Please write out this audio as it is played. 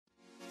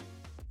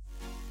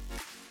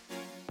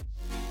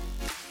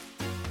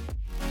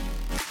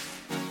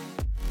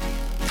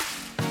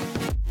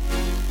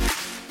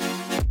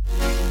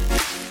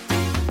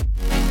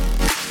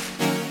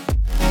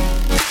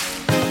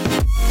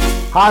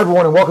Hi,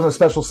 everyone, and welcome to a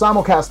special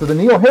simulcast of the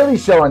Neil Haley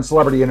Show and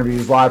Celebrity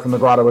Interviews live from the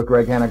Grotto with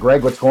Greg Hanna.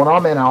 Greg, what's going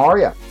on, man? How are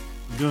you?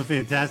 I'm doing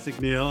fantastic,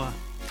 Neil. I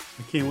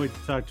can't wait to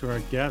talk to our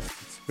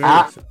guests.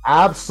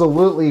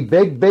 Absolutely.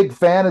 Big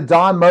fan of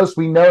Don Most.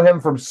 We know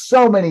him from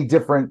so many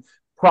different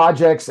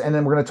projects, and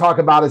then we're going to talk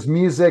about his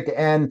music.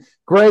 And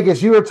Greg,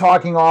 as you were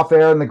talking off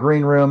air in the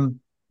green room,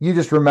 you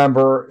just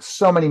remember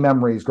so many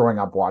memories growing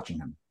up watching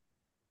him.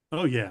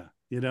 Oh, yeah.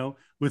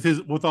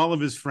 With all of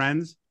his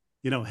friends,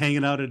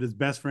 hanging out at his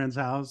best friend's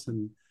house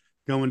and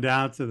going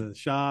down to the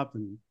shop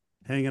and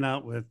hanging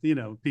out with,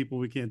 people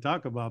we can't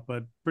talk about,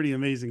 but pretty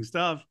amazing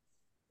stuff.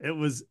 It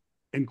was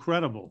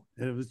incredible.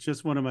 It was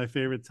just one of my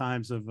favorite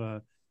times of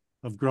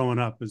growing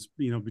up, is,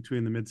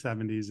 between the mid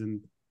 70s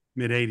and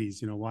mid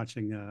 80s,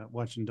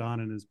 watching Don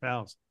and his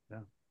pals.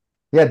 Yeah.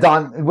 Yeah,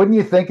 Don, wouldn't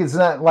you think, isn't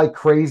that like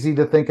crazy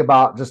to think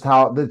about just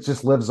how it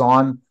just lives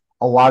on?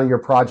 A lot of your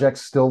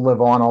projects still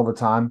live on all the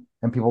time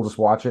and people just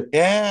watch it.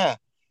 Yeah,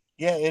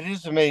 yeah, it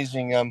is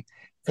amazing.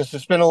 Because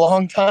it's been a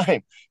long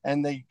time,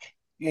 and they,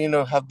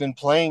 have been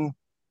playing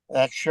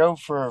that show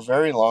for a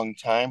very long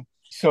time.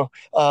 So,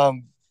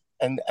 and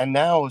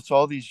now it's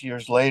all these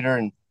years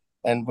later,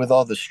 and with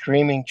all the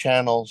streaming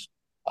channels,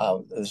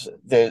 there's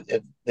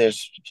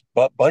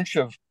a bunch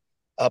of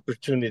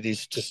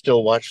opportunities to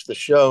still watch the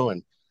show,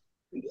 and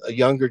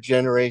younger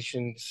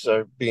generations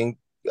are being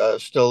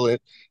still,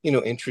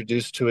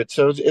 introduced to it.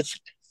 So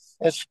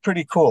it's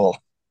pretty cool.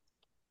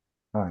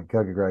 All right,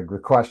 go, Greg,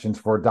 with questions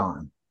for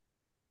Don.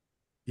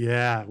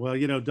 Yeah, well,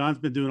 Don's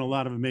been doing a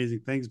lot of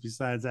amazing things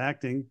besides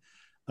acting.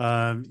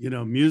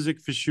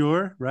 Music for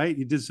sure, right?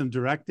 You did some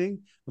directing.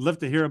 I'd love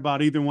to hear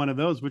about either one of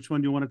those. Which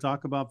one do you want to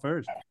talk about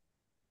first?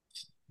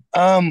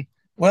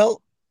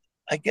 Well,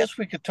 I guess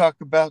we could talk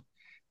about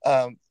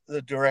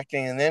the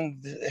directing and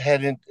then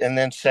and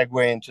then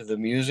segue into the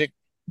music.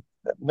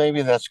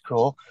 Maybe that's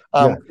cool.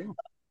 Yeah.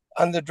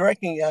 On the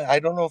directing, I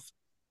don't know if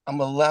I'm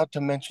allowed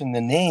to mention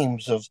the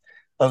names of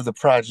the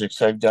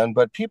projects I've done,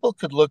 but people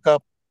could look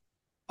up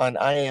on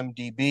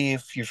IMDb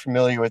if you're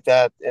familiar with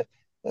that.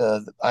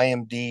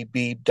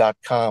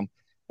 IMDb.com.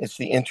 It's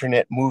the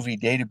Internet Movie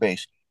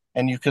Database,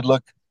 and you could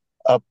look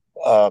up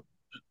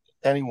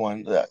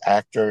anyone, the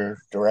actor,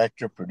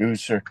 director,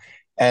 producer,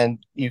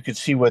 and you could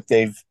see what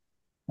they've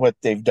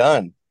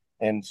done,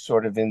 and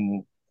sort of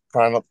in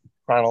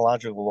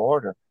chronological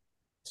order.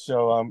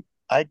 So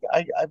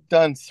I've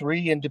done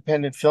 3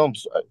 independent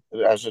films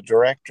as a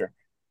director,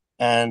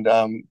 and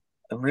I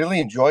really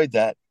enjoyed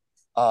that.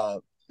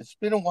 It's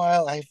been a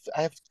while. I've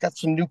got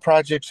some new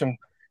projects I'm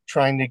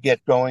trying to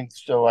get going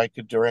so I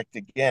could direct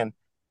again.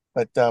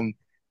 But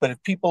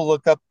if people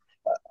look up,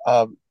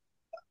 uh,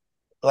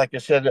 like I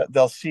said,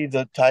 they'll see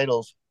the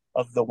titles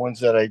of the ones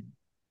that I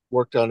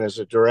worked on as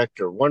a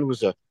director. One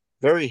was a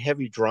very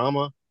heavy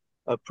drama,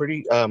 a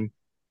pretty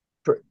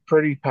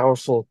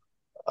powerful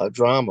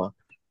drama,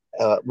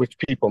 which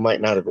people might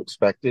not have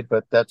expected,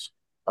 but that's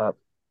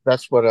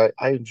what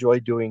I enjoy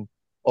doing.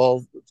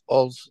 All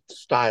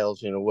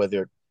styles,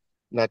 whether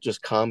not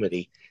just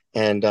comedy,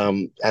 and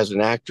as an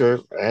actor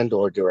and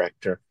or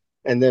director.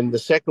 And then the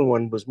second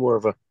one was more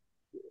of a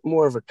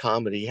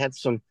comedy.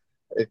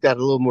 It got a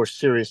little more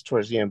serious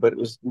towards the end, but it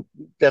was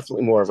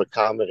definitely more of a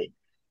comedy.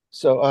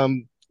 So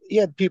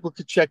yeah, people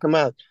could check them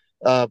out.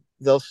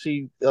 They'll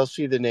see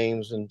the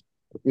names and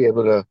be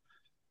able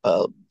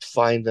to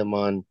find them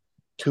on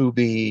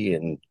Tubi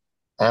and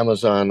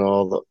Amazon,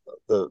 all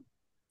the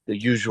the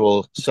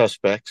usual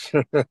suspects.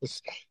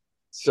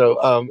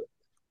 So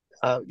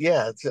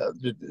yeah,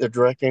 the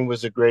directing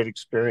was a great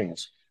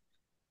experience.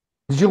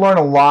 Did you learn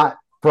a lot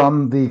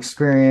from the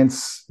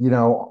experience,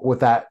 with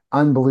that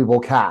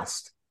unbelievable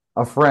cast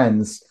of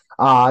friends?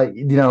 How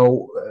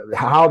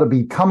to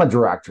become a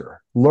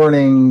director,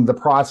 learning the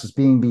process,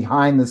 being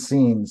behind the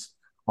scenes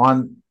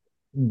on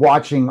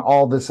watching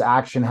all this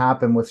action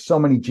happen with so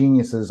many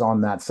geniuses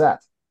on that set,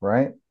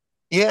 right?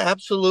 Yeah,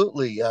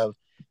 absolutely.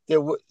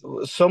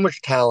 Was so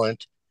much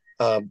talent.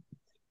 Um,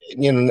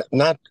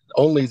 Not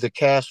only the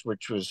cast,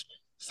 which was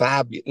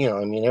fab.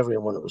 I mean,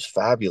 everyone was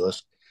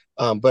fabulous.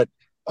 But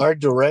our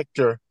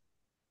director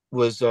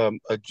was a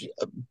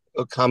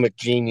comic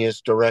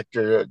genius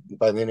director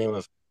by the name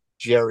of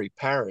Jerry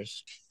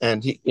Paris,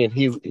 and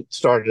he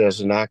started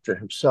as an actor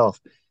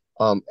himself.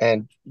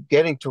 And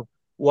getting to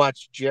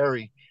watch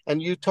Jerry,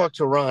 and you talk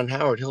to Ron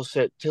Howard,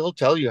 he'll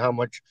tell you how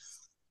much,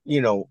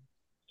 you know,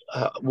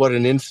 what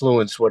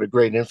a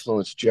great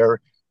influence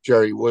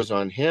Jerry was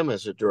on him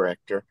as a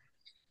director.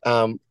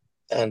 Um,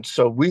 and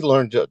so we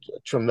learned a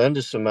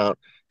tremendous amount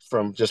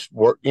from just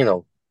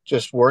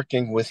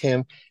working with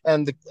him,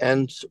 and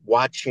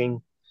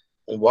watching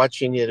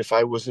it. If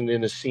I wasn't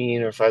in a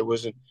scene, or if I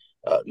wasn't,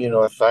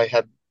 if I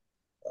had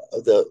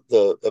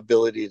the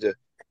ability to,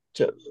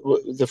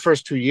 the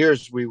first 2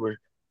 years we were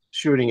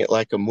shooting it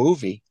like a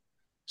movie.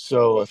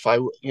 So if I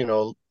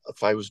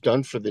was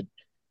done for the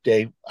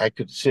day, I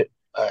could sit,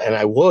 and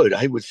I would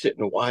sit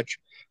and watch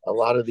a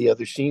lot of the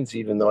other scenes,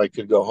 even though I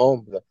could go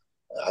home.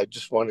 I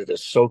just wanted to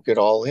soak it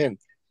all in.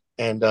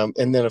 And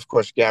then of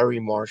course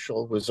Gary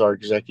Marshall was our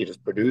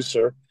executive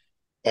producer,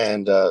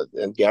 and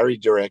Gary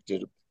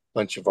directed a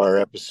bunch of our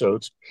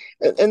episodes,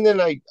 and then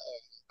I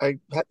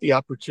had the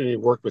opportunity to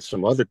work with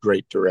some other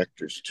great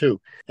directors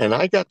too. And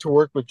I got to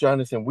work with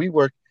Jonathan. We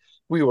were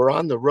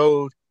on the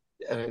road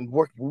and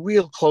worked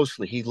real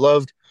closely. He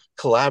loved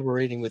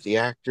collaborating with the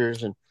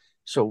actors, and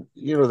so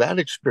that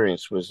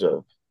experience was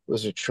a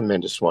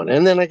tremendous one.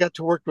 And then I got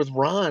to work with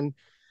Ron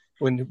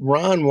when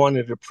Ron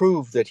wanted to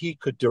prove that he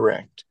could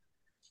direct.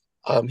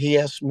 He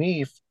asked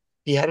me if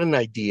he had an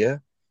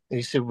idea, and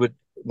he said would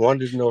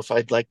wanted to know if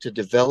I'd like to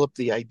develop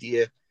the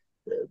idea,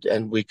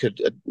 and we could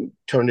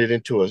turn it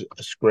into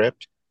a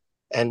script.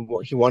 And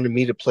he wanted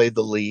me to play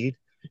the lead,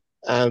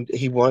 and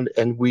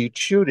we'd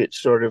shoot it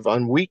sort of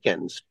on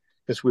weekends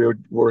because we were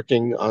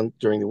working on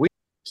during the week.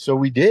 So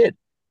we did,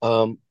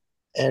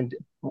 and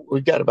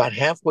we got about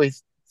halfway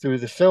through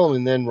the film,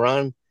 and then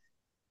Ron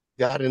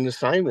got an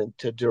assignment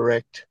to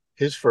direct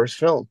his first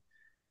film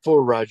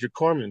for Roger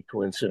Corman,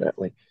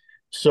 coincidentally.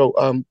 So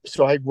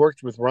I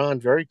worked with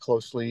Ron very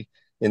closely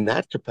in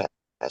that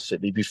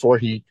capacity before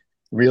he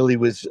really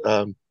was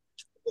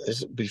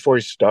before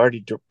he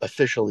started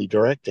officially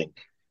directing.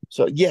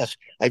 So yes,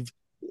 I've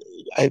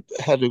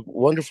had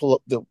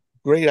the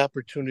great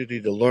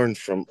opportunity to learn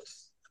from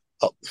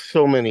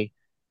so many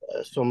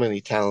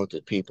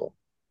talented people.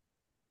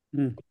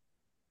 Mm.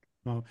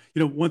 Well,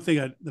 one thing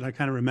that I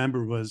kind of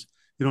remember was,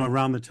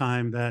 around the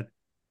time that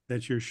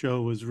your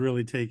show was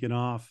really taking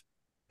off,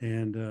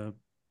 and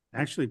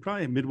actually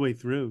probably midway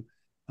through,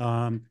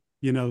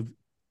 you know,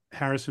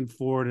 Harrison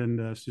Ford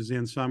and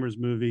Suzanne Summers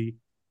movie,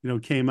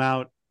 came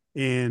out,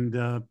 and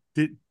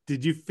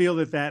did you feel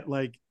that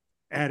like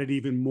added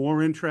even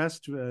more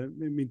interest? I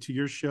mean, to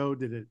your show,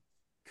 did it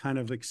kind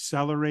of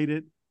accelerate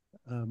it?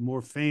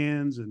 More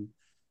fans and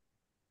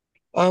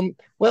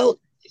well,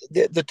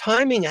 the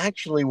timing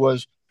actually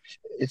was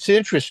it's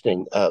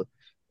interesting.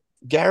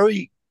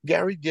 Gary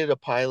did a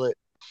pilot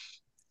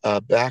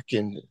back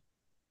in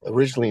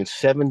originally in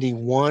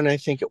 71, I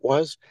think it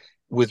was,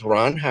 with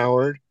Ron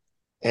Howard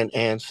and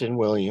Anson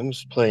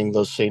Williams playing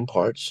those same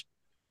parts.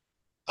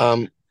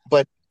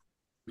 But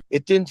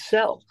it didn't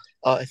sell.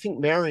 I think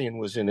Marion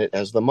was in it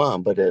as the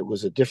mom, but it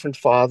was a different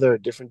father,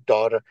 a different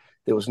daughter.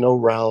 There was no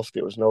Ralph,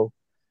 there was no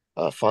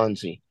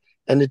Fonzie,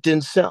 and it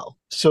didn't sell.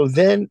 So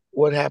then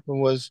what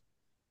happened was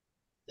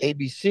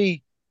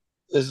ABC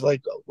is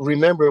like,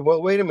 remember,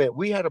 well, wait a minute,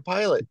 we had a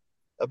pilot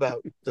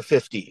about the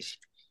 50s.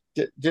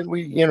 Didn't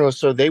we?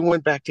 So they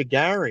went back to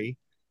Gary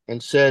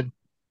and said,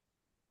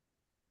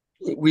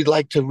 we'd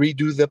like to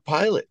redo the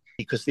pilot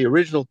because the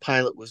original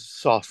pilot was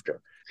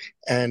softer.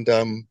 And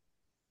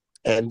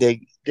and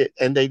they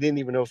didn't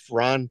even know if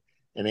Ron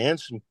and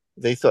Anson,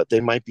 they thought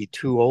they might be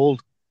too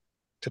old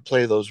to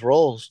play those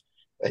roles.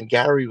 And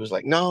Gary was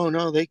like,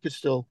 no, they could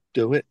still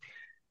do it.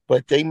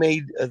 But the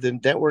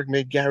network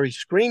made Gary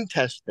screen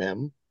test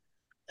them,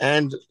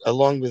 and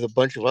along with a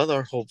bunch of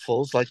other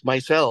hopefuls like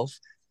myself.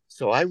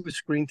 So I was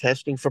screen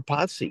testing for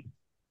Potsy.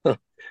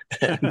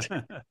 and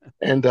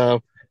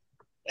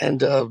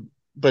and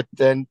but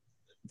then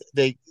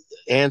they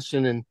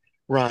Anson and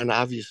Ron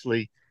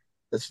obviously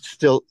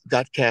still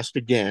got cast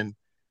again,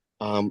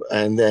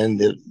 and then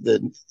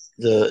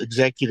the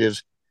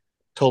executives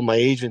told my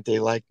agent they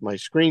liked my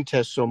screen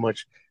test so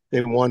much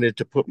they wanted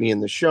to put me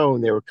in the show,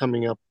 and they would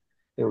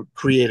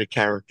create a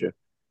character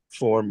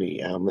for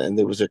me, and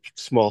there was a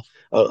small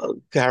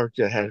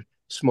character had a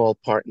small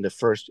part in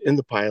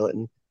the pilot,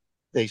 and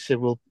they said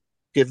we'll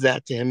give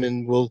that to him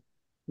and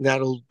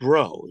that'll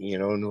grow,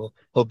 and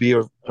he'll be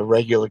a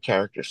regular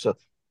character. So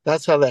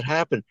that's how that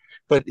happened.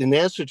 But in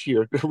answer to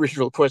your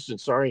original question,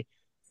 sorry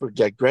for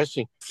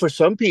digressing. For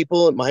some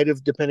people, it might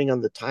have, depending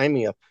on the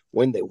timing of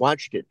when they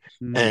watched it,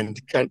 and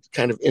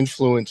kind of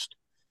influenced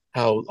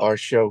how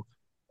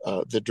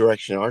the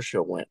direction our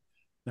show went.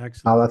 Oh,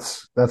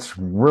 excellent. that's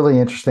really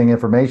interesting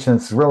information.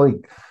 It's really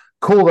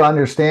cool to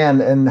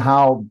understand and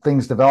how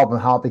things developed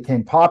and how it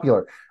became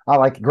popular.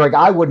 Like Greg,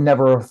 I would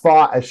never have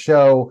thought a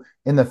show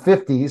in the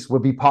 50s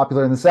would be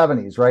popular in the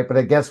 70s, right? But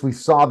I guess we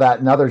saw that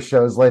in other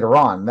shows later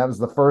on. That was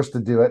the first to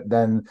do it.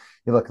 Then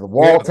you look at the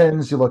Yeah,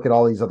 Waltons, you look at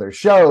all these other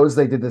shows,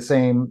 they did the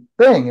same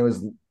thing. It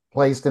was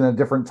placed in a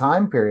different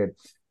time period.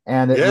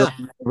 And it yeah,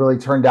 really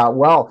turned out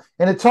well.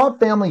 And it taught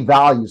family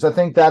values. I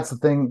think that's the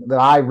thing that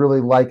I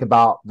really like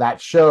about that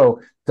show,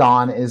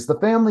 Don, is the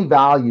family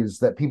values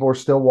that people are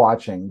still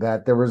watching,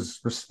 that there was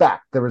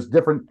respect, there was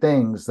different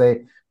things.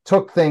 They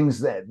took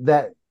things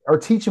that are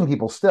teaching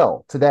people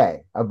still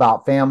today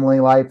about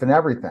family life and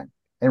everything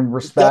and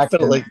respect.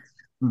 And definitely.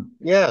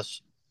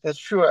 Yes, that's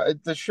true.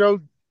 The show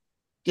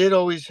did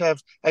always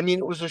have. I mean,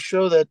 it was a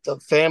show that the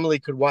family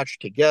could watch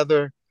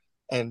together,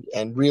 and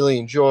really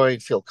enjoy,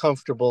 feel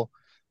comfortable.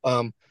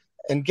 Um,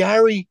 and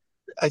Gary,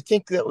 I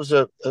think that was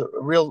a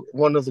real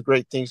one of the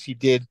great things he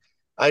did.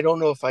 I don't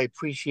know if I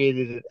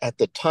appreciated it at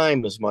the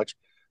time as much,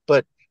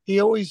 but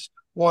he always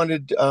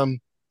wanted to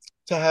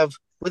have,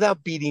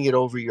 without beating it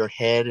over your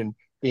head and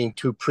being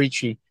too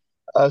preachy,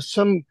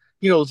 something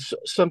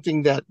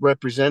that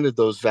represented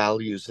those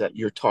values that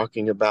you're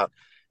talking about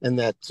and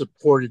that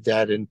supported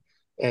that,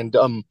 and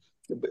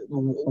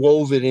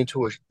wove it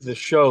into the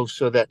show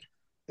so that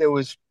there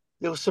was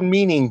there was some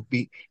meaning.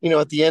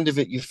 At the end of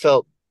it, you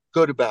felt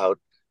good about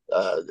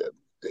uh,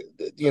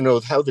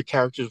 how the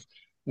characters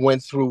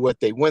went through what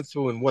they went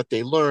through and what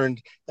they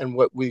learned and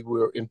what we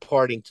were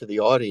imparting to the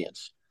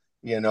audience.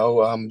 There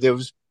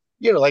was,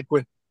 like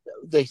when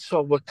they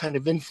saw what kind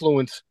of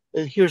influence.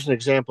 Here's an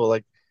example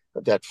like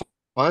that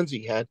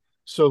Fonzie had.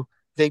 So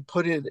they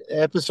put in an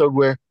episode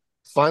where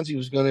Fonzie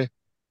was going to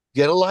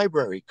get a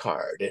library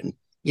card, and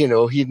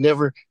he'd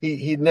never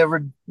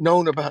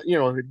known about,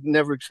 had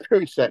never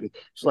experienced that. And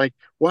it's like,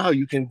 wow,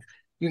 you can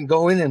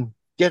go in and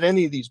get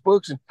any of these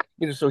books,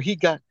 and so he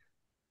got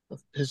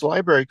his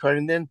library card.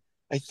 And then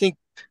I think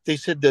they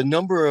said the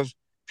number of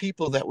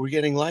people that were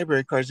getting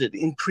library cards had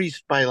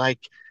increased by like,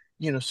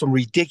 some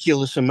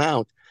ridiculous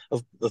amount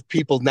of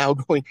people now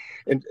going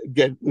and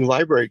getting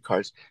library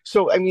cards.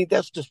 So I mean,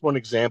 that's just one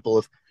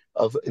example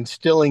of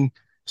instilling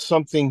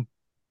something,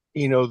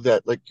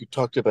 that, like you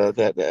talked about,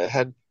 that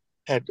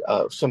had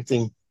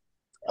something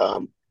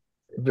um,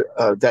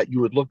 that you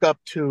would look up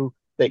to,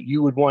 that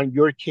you would want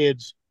your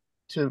kids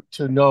to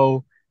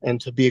know and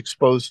to be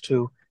exposed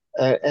to.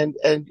 And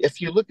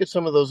if you look at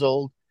some of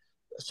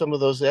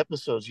those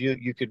episodes,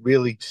 you could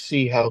really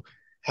see how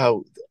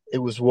it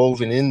was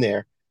woven in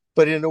there,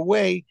 but in a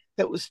way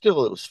that it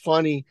was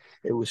funny,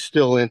 it was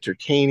still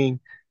entertaining,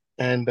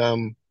 and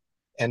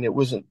it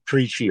wasn't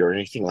preachy or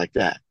anything like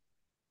that.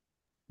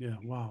 Yeah.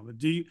 Wow.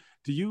 Do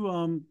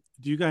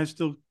you guys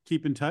still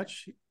keep in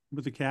touch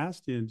with the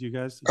cast? And do you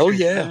guys Oh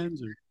still yeah.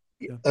 friends or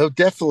yeah. Oh,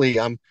 definitely.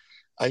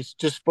 I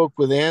just spoke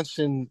with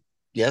Anson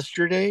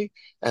yesterday,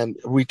 and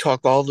we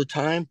talk all the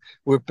time.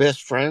 We're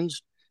best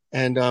friends,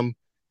 and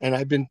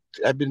I've been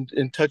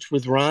in touch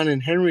with Ron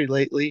and Henry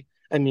lately.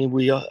 I mean,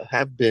 we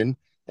have been,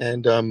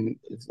 and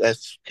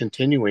that's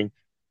continuing.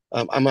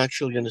 I'm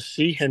actually going to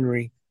see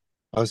Henry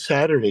on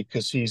Saturday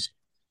because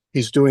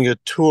he's doing a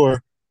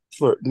tour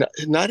for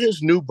not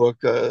his new book,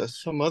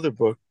 some other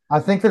book, I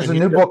think there's and a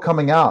he's new got book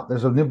coming out.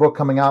 There's a new book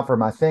coming out for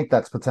him. I think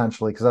that's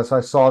potentially because I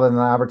saw that in an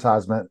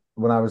advertisement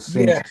when I was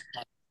seeing. yeah.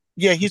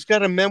 Yeah, he's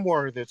got a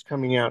memoir that's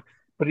coming out,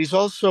 but he's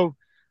also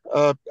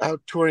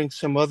out touring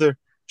some other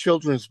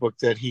children's book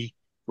that he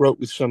wrote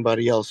with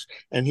somebody else.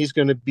 And he's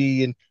going to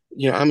be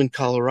I'm in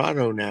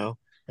Colorado now,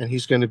 and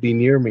he's going to be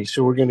near me.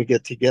 So we're going to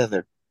get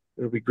together.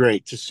 It'll be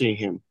great to see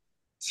him.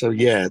 So,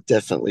 yeah,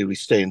 definitely we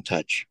stay in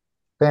touch.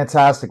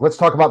 Fantastic. Let's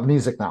talk about the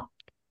music now.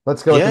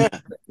 Let's go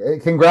with Yeah,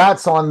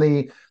 congrats on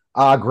the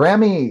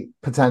Grammy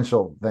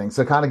potential thing.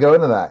 So kind of go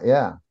into that.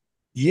 Yeah.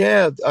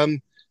 yeah.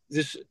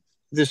 This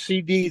the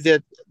CD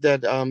that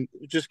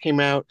just came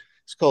out.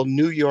 It's called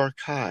New York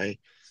High,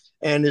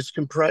 and it's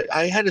comprised.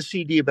 I had a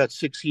CD about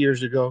 6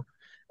 years ago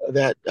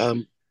that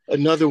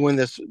another one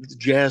that's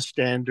jazz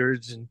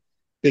standards and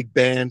big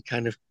band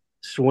kind of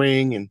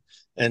swing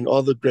and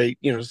all the great,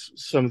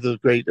 some of the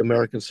great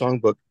American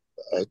songbook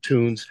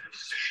tunes,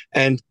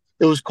 and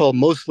it was called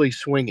Mostly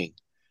Swinging,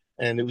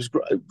 and it was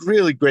a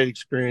really great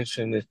experience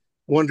and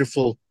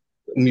wonderful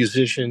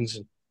musicians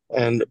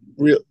and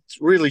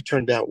really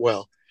turned out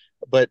well.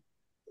 But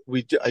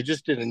I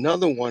just did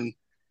another one.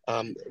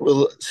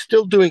 We're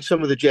still doing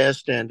some of the jazz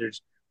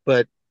standards,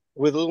 but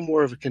with a little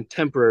more of a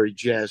contemporary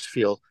jazz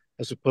feel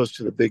as opposed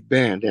to the big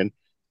band, and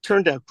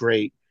turned out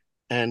great.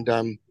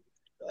 And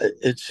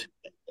it's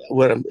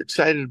what I'm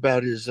excited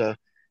about is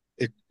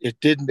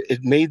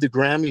it made the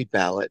Grammy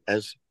ballot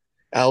as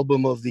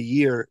album of the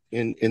year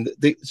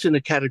it's in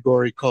a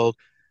category called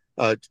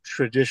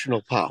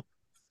traditional pop,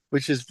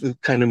 which is the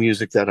kind of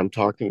music that I'm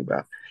talking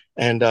about.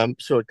 And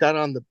so it got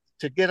on the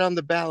to get on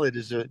the ballot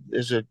is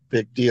a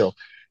big deal.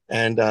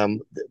 And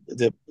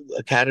the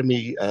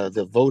Academy,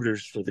 the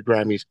voters for the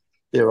Grammys,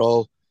 they're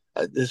all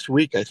this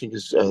week. I think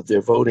is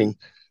they're voting,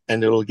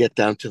 and it'll get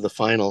down to the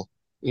final,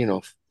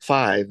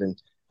 five,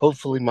 and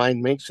hopefully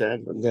mine makes that,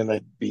 and then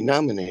I'd be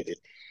nominated.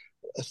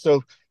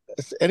 So,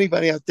 if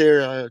anybody out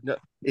there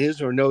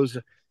is or knows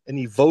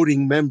any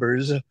voting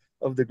members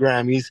of the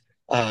Grammys,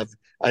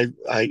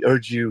 I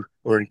urge you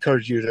or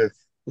encourage you to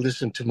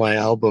listen to my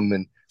album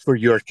and for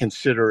your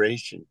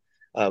consideration.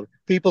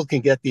 People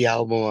can get the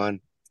album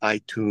on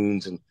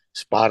iTunes and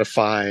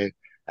Spotify,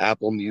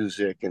 Apple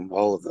Music, and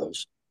all of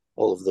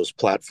those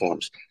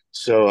platforms.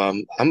 So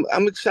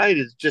I'm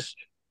excited. Just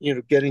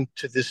getting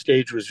to this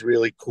stage was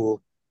really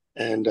cool,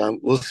 and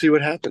we'll see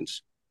what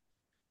happens.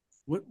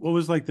 What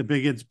was like the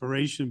big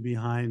inspiration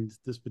behind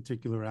this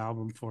particular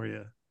album for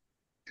you?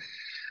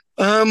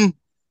 Um,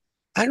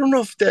 I don't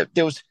know if that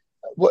there was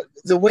what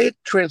the way it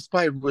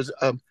transpired was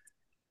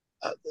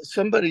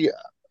somebody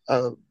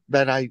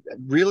that I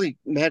really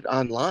met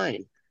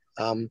online,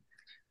 um,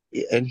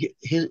 and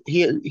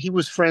he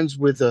was friends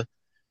with a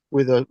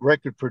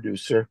record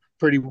producer,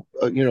 pretty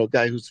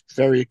guy who's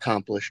very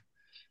accomplished,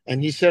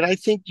 and he said, "I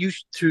think you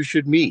two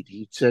should meet."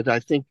 He said, "I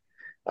think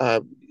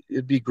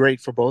it'd be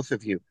great for both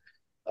of you."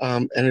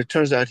 And it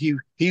turns out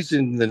he's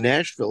in the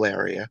Nashville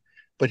area,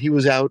 but he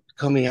was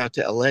coming out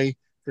to LA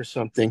for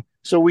something.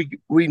 So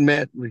we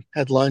met, we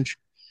had lunch,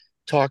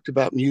 talked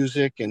about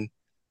music, and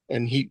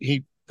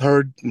he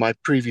heard my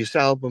previous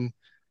album,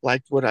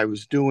 liked what I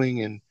was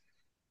doing,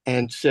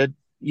 and said,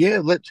 yeah,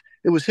 let's.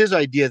 It was his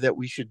idea that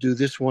we should do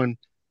this one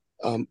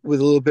with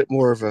a little bit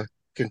more of a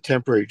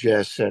contemporary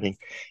jazz setting,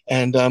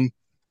 and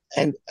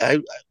and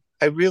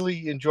I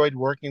really enjoyed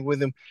working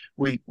with him.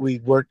 We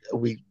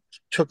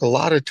took a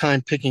lot of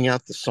time picking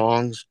out the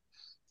songs,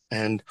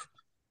 and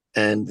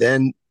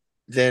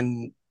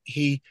then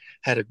he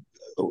had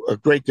a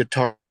great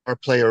guitar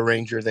player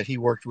arranger that he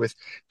worked with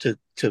to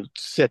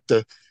set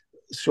the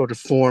sort of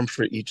form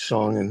for each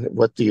song and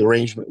what the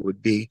arrangement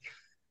would be.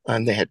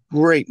 And they had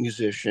great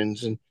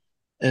musicians,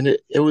 and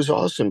it was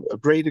awesome, a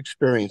great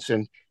experience,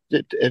 and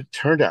it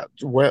turned out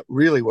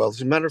really well.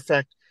 As a matter of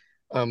fact,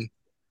 um,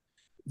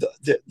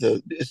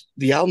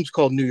 the album's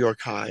called New York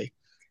High,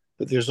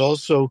 but there's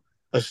also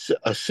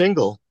a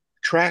single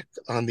track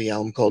on the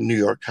album called New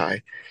York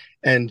High,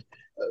 and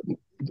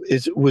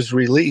it was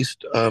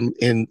released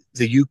in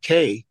the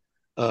UK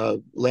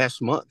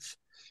last month.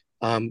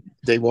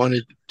 They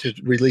wanted to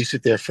release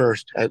it there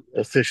first, at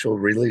official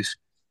release,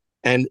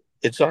 and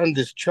it's on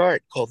this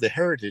chart called the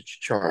Heritage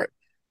Chart,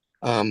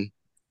 and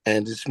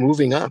it's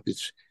moving up.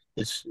 It's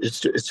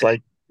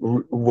like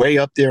way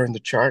up there in the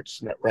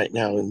charts right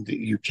now in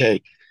the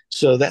UK.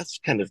 So that's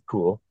kind of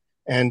cool.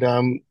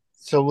 And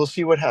so we'll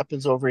see what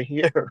happens over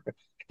here.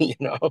 you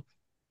know,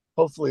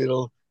 Hopefully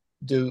it'll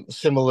do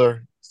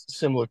similar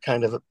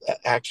kind of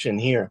action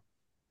here.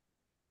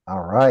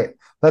 All right.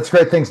 That's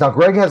great. Thanks. Now,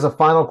 Greg has a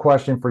final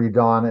question for you,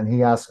 Don, and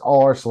he asks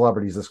all our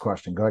celebrities this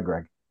question. Go ahead,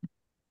 Greg.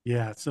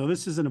 Yeah. So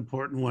this is an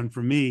important one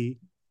for me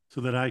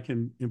so that I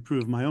can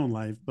improve my own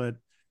life, but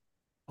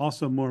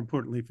also more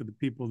importantly for the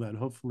people that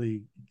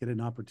hopefully get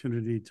an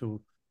opportunity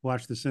to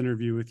watch this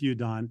interview with you,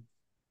 Don,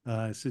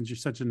 since you're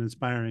such an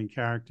inspiring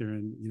character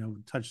and,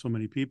 touched so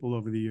many people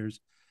over the years.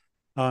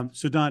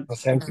 So Don, Well,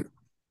 thank you.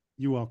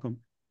 You're welcome.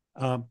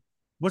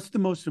 What's the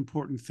most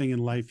important thing in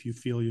life you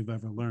feel you've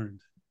ever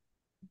learned?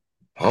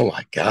 Oh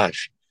my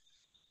gosh.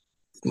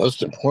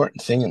 Most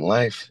important thing in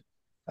life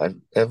I've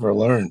ever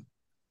learned.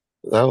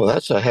 Oh,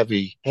 that's a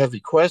heavy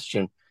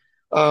question.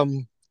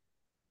 Um,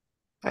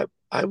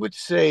 I would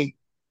say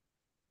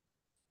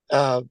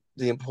the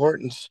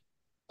importance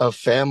of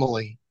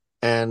family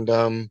and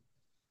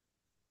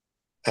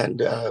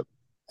and uh,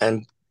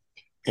 and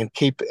and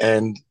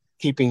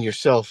keeping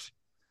yourself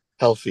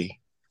healthy.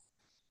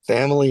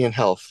 Family and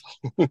health.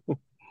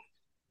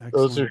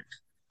 Those Excellent. are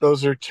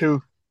those are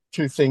two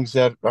things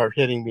that are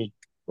hitting me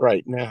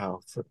right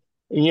now.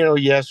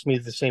 You asked me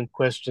the same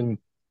question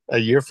a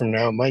year from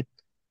now. It might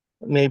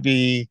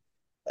maybe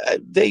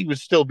they would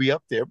still be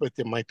up there, but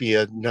there might be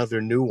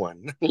another new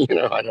one.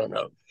 I don't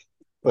know.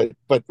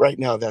 But right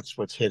now, that's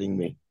what's hitting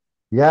me.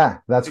 Yeah,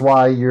 that's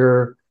why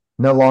you're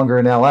no longer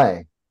in LA.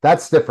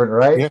 That's different,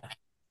 right? Yeah.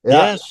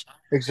 Yeah, Yes,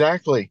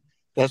 exactly.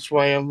 That's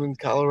why I'm in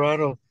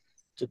Colorado,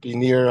 to be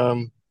near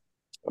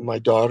my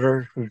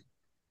daughter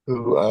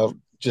who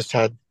just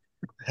had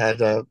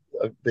a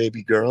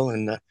baby girl,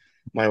 and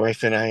my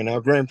wife and I are now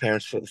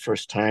grandparents for the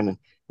first time, and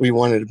we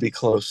wanted to be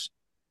that's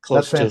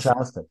close to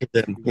fantastic.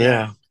 them. Yeah.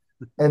 Yeah.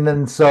 And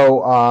then,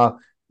 so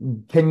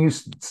can you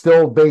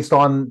still, based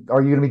on,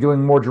 are you going to be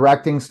doing more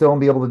directing still and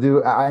be able to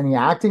do any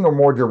acting or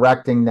more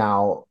directing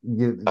now?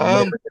 Later in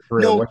your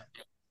career? No,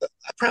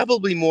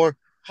 probably more.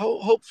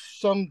 Hope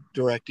some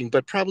directing,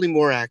 but probably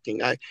more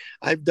acting.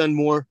 I've done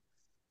more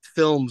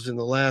films in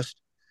the last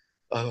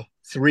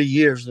 3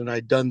 years than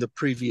I'd done the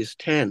previous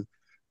 10.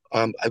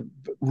 I'm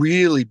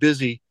really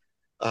busy.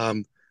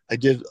 I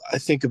did, I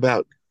think,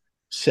 about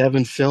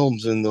 7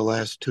 films in the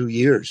last 2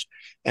 years,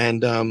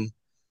 and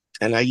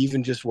and I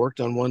even just worked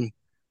on one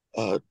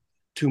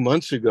 2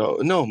 months ago,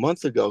 no, a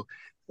month ago,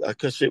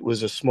 because it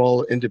was a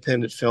small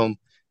independent film,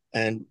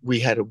 and we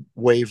had a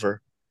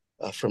waiver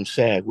from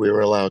SAG. We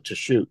were allowed to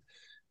shoot.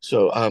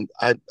 So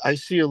I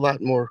see a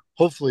lot more,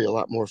 hopefully a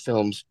lot more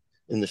films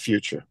in the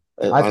future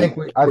on I with think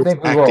we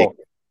acting. will.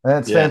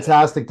 That's Yeah.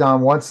 fantastic,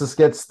 Don. Once this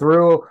gets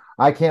through,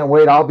 I can't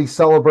wait. I'll be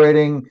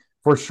celebrating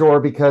for sure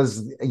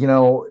because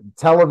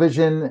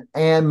television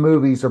and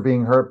movies are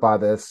being hurt by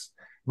this.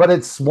 But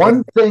it's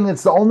one thing,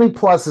 it's the only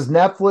plus is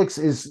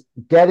Netflix is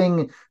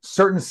getting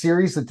certain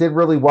series that did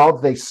really well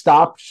that they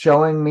stopped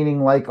showing,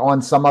 meaning like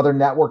on some other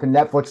network, and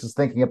Netflix is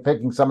thinking of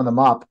picking some of them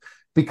up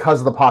because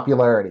of the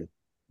popularity.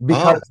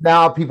 Because Oh,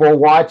 now people are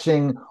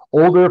watching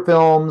older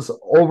films,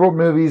 older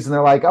movies, and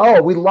they're like,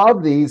 oh, we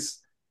love these.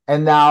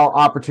 And now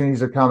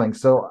opportunities are coming.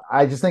 So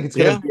I just think it's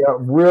going to yeah,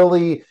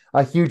 be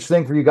a huge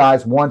thing for you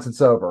guys once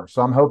it's over.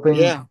 So I'm hoping,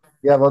 yeah,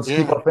 yeah, let's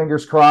keep yeah. our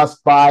fingers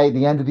crossed by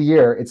the end of the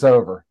year. It's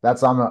over. I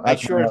That's my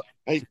sure,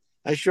 I,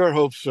 I sure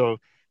hope so.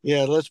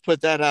 Yeah, let's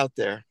put that out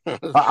there.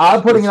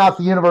 I'm putting it Let's, out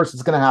to the universe.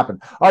 It's going to happen.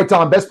 All right,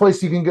 Tom, best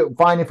place you can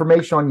find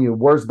information on you.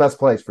 Where's the best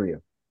place for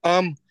you?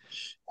 um,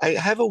 I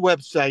have a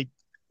website,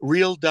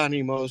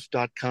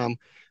 realdonnymos.com,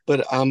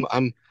 but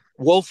I'm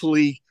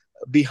woefully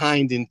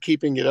behind in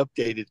keeping it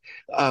updated.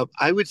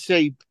 I would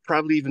say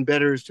probably even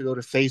better is to go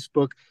to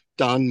Facebook,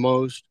 Don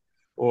Most,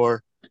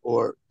 or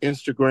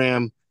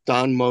Instagram,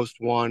 Don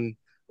Most One,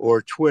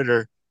 or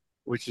Twitter,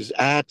 which is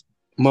at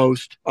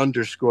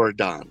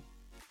most_Don.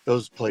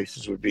 those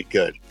places would be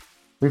good.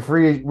 We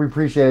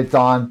appreciate it,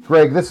 Don.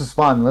 Greg, this is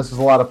fun. This is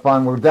a lot of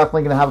fun. We're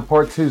definitely going to have a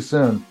part 2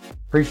 soon.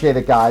 Appreciate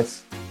it,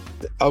 guys.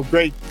 Oh,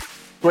 great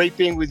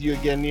being with you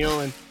again, Neil,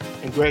 and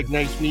Greg.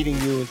 Nice meeting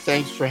you, and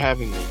thanks for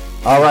having me.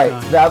 All right,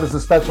 that was the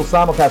special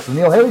simulcast of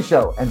Neil Haley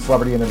Show and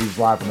Celebrity Interviews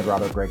live from the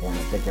Grotto. Greg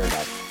Hannon. Take care,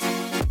 guys.